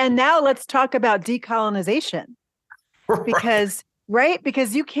 And now let's talk about decolonization. Because right,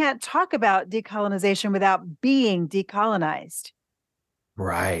 because you can't talk about decolonization without being decolonized.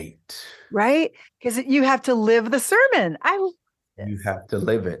 Right. Right? Because you have to live the sermon. I love You this. have to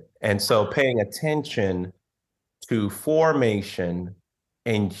live it. And so paying attention to formation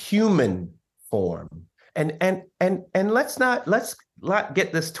and human form. And let's not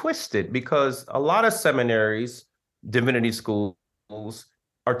get this twisted, because a lot of seminaries, divinity schools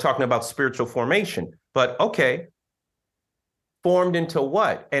are talking about spiritual formation. But okay, formed into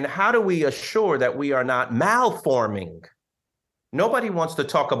what? And how do we assure that we are not malforming? Nobody wants to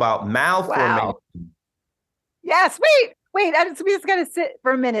talk about malformation. Wow. Yes. We just got to sit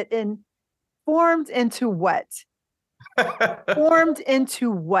for a minute. And formed into what? Formed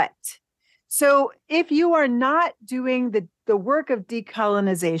into what? So if you are not doing the work of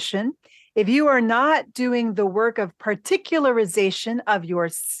decolonization, if you are not doing the work of particularization of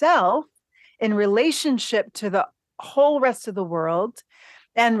yourself in relationship to the whole rest of the world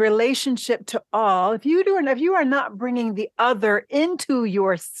and relationship to all, if you are not bringing the other into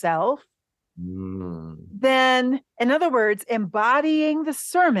yourself, then in other words, embodying the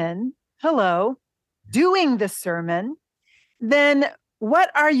sermon, doing the sermon, then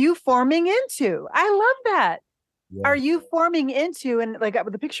what are you forming into? I love that. Yeah. Are you forming into, and like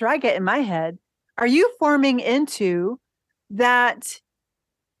the picture I get in my head, are you forming into that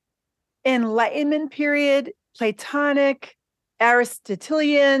Enlightenment period, Platonic,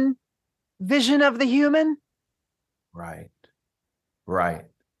 Aristotelian, vision of the human. Right. Right.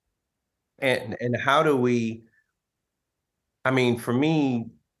 And how do we, I mean, for me,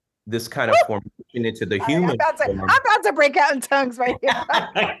 this kind of formation into the I'm human about to, form. I'm about to break out in tongues right here.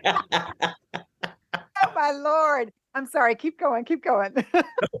 Oh my Lord. I'm sorry. Keep going. Keep going.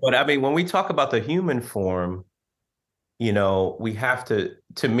 But I mean, when we talk about the human form, we have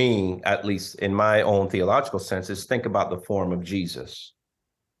to me, at least in my own theological sense, is think about the form of Jesus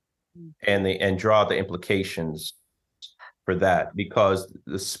and draw the implications for that, because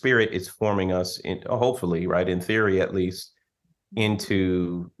the spirit is forming us in, hopefully, right, in theory at least,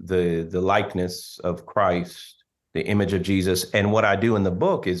 into the likeness of Christ, the image of Jesus. And what I do in the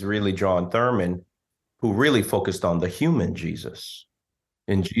book is really John Thurman, who really focused on the human Jesus.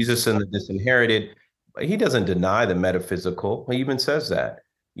 And Jesus and the disinherited, he doesn't deny the metaphysical. He even says that,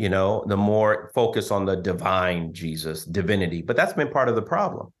 the more focus on the divine Jesus, divinity. But that's been part of the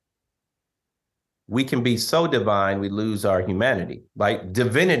problem. We can be so divine, we lose our humanity. Like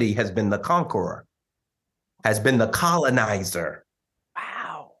divinity has been the conqueror, has been the colonizer.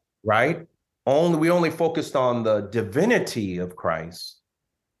 Wow. Right? We only focused on the divinity of Christ,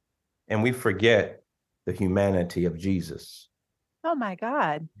 and we forget the humanity of Jesus. Oh my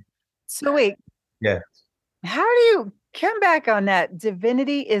God. So wait, Yeah. how do you come back on that?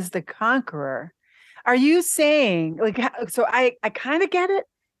 Divinity is the conqueror. Are you saying like, so I kind of get it.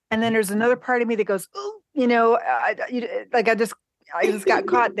 And then there's another part of me that goes, oh, I just got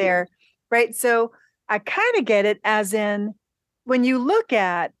caught there. Right. So I kind of get it, as in when you look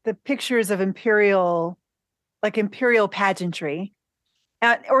at the pictures of imperial pageantry,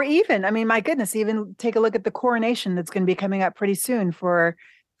 or even, I mean, my goodness, even take a look at the coronation that's going to be coming up pretty soon for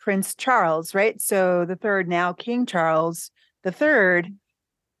Prince Charles, right? So the third, now King Charles the third.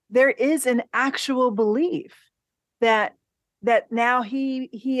 There is an actual belief that now he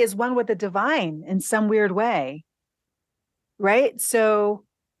is one with the divine in some weird way, right? So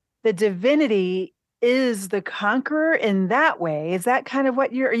the divinity is the conqueror in that way. Is that kind of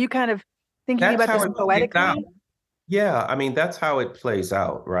what are you kind of thinking That's about how this it plays out. poetically? Yeah, I mean, that's how it plays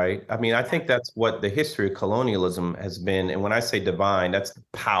out, right? I mean, I think that's what the history of colonialism has been. And when I say divine, that's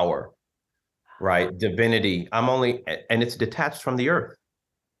power, right? Divinity. And it's detached from the earth.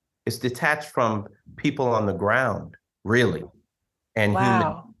 It's detached from people on the ground, really, and human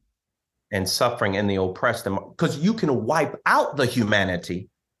Wow. and suffering and the oppressed. Because you can wipe out the humanity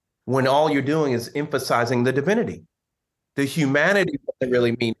when all you're doing is emphasizing the divinity. The humanity doesn't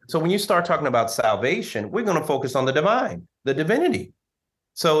really mean. So when you start talking about salvation, we're going to focus on the divine, the divinity.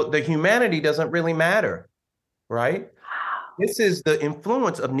 So the humanity doesn't really matter, right? This is the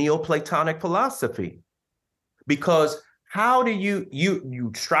influence of Neoplatonic philosophy. Because how do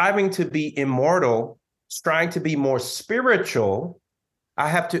you striving to be immortal, striving to be more spiritual, I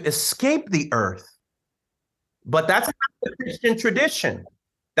have to escape the earth. But that's not the Christian tradition.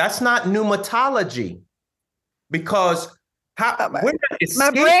 That's not pneumatology. Because we're not My brain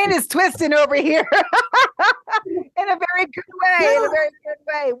escaping. is twisting over here in a very good way. In a very good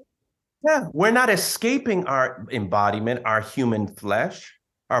way. Yeah, we're not escaping our embodiment, our human flesh,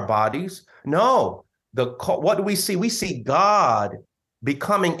 our bodies. No, what do we see? We see God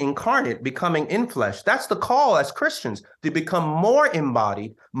becoming incarnate, becoming in flesh. That's the call as Christians, to become more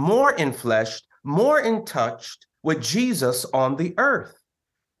embodied, more in flesh, more in touch with Jesus on the earth.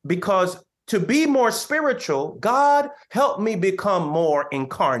 Because to be more spiritual, God help me become more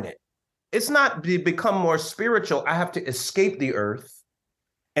incarnate. It's not to become more spiritual, I have to escape the earth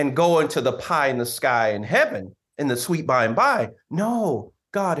and go into the pie in the sky in heaven, in the sweet by and by. No,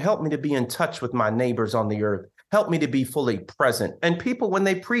 God, help me to be in touch with my neighbors on the earth. Help me to be fully present. And people, when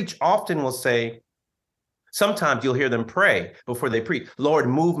they preach, often will say, sometimes you'll hear them pray before they preach, Lord,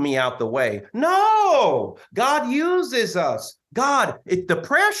 move me out the way. No, God uses us. God, the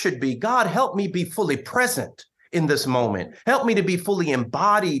prayer should be, God, help me be fully present in this moment. Help me to be fully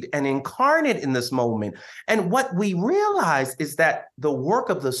embodied and incarnate in this moment. And what we realize is that the work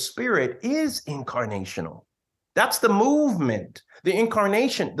of the Spirit is incarnational. That's the movement, the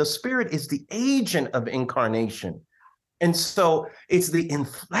incarnation. The Spirit is the agent of incarnation. And so it's the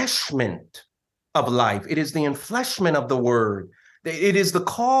enfleshment of life. It is the enfleshment of the word. It is the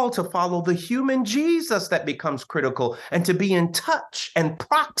call to follow the human Jesus that becomes critical, and to be in touch and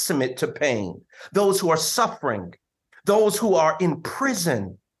proximate to pain, those who are suffering, those who are in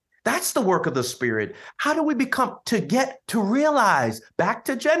prison. That's the work of the Spirit. How do we become to realize, back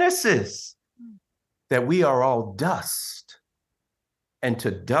to Genesis, that we are all dust, and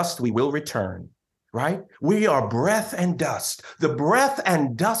to dust we will return, right? We are breath and dust, the breath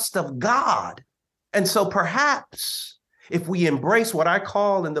and dust of God. And so perhaps if we embrace what I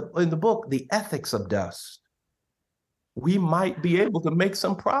call in the book, the ethics of dust, we might be able to make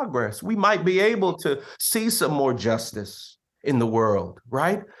some progress. We might be able to see some more justice in the world,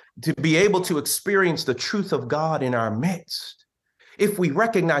 right? To be able to experience the truth of God in our midst. If we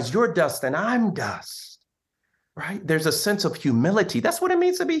recognize you're dust and I'm dust, right? There's a sense of humility. That's what it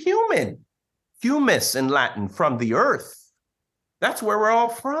means to be human. Humus in Latin, from the earth. That's where we're all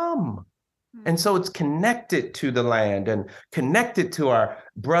from. And so it's connected to the land and connected to our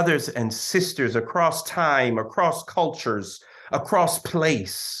brothers and sisters across time, across cultures, across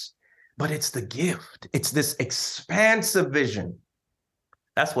place. But it's the gift. It's this expansive vision.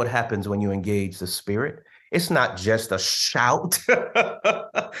 That's what happens when you engage the Spirit. It's not just a shout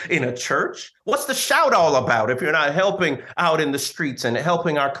in a church. What's the shout all about if you're not helping out in the streets and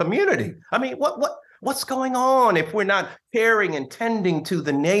helping our community? I mean, what's going on if we're not caring and tending to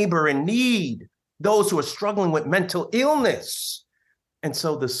the neighbor in need, those who are struggling with mental illness? And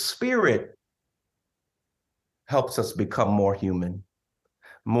so the Spirit helps us become more human,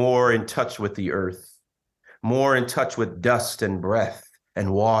 more in touch with the earth, more in touch with dust and breath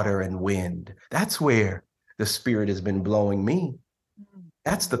and water and wind. That's where the Spirit has been blowing me.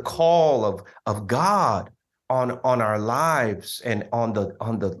 That's the call of God on our lives and on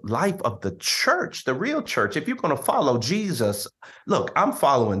the life of the church, the real church. If you're going to follow Jesus, look, I'm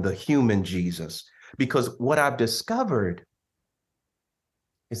following the human Jesus, because what I've discovered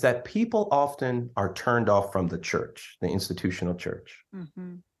is that people often are turned off from the church, the institutional church.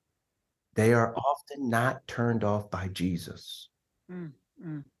 Mm-hmm. They are often not turned off by Jesus.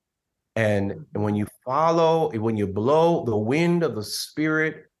 Mm-hmm. And when you follow, when you blow, the wind of the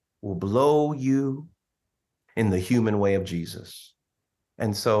Spirit will blow you in the human way of Jesus.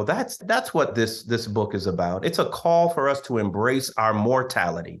 And so that's what this book is about. It's a call for us to embrace our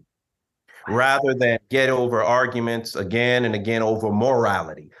mortality rather than get over arguments again and again over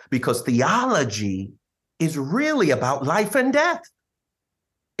morality, because theology is really about life and death.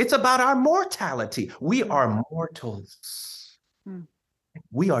 It's about our mortality. We are mortals.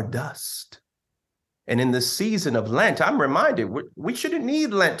 We are dust. And in the season of Lent, I'm reminded we shouldn't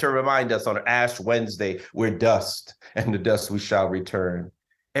need Lent to remind us on Ash Wednesday, we're dust, and to dust we shall return.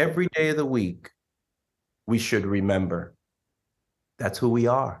 Every day of the week, we should remember that's who we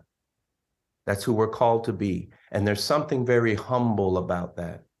are. That's who we're called to be. And there's something very humble about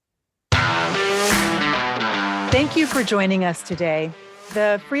that. Thank you for joining us today.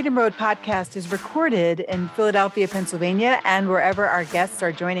 The Freedom Road podcast is recorded in Philadelphia, Pennsylvania, and wherever our guests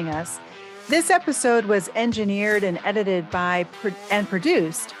are joining us. This episode was engineered and edited by and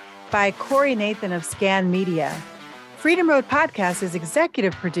produced by Corey Nathan of Scan Media. Freedom Road podcast is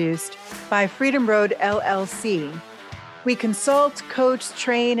executive produced by Freedom Road LLC. We consult, coach,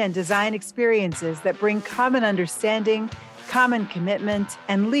 train, and design experiences that bring common understanding, common commitment,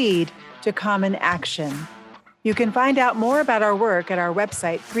 and lead to common action. You can find out more about our work at our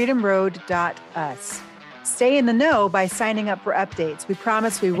website, freedomroad.us. Stay in the know by signing up for updates. We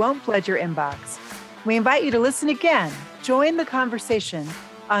promise we won't flood your inbox. We invite you to listen again. Join the conversation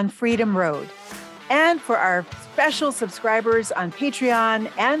on Freedom Road. And for our special subscribers on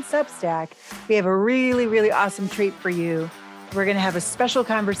Patreon and Substack, we have a really, really awesome treat for you. We're going to have a special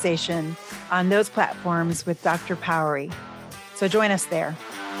conversation on those platforms with Dr. Powery. So join us there.